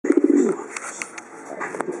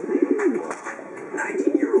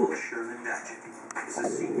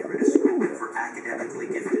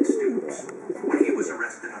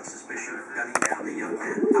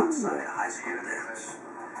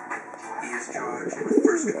charged with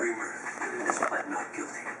first-degree murder and is pled not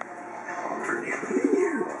guilty. For nearly a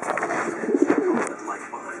year, with life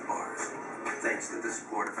behind bars, thanks to the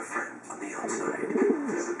support of a friend on the outside.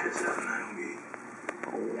 This is a picture of Naomi.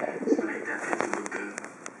 She made that picture look good.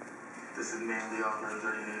 This is manly offers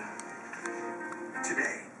right here.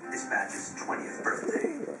 Today is Badge's 20th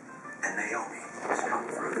birthday, and Naomi has come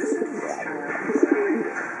for a visit.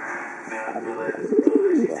 Man, I realize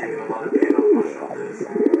she's taking a lot of pain off my shoulders.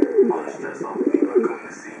 All the stress off me, but coming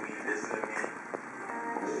to see me, listening to me.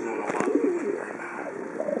 She don't know what I'm doing right now.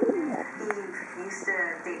 He used to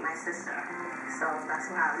date my sister, so that's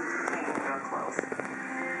how we became real close.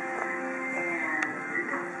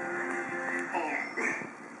 And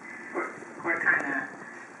we're kind of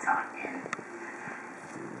talking.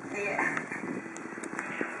 Yeah.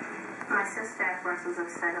 My sister at first was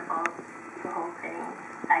upset about the whole thing.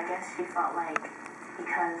 I guess she felt like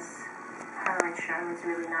because her and Sherman's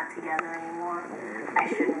really not together anymore, I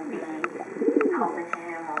shouldn't be helping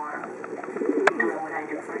him or doing what I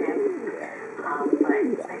do for him.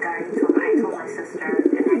 But like I told my sister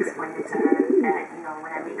and I explained it to her.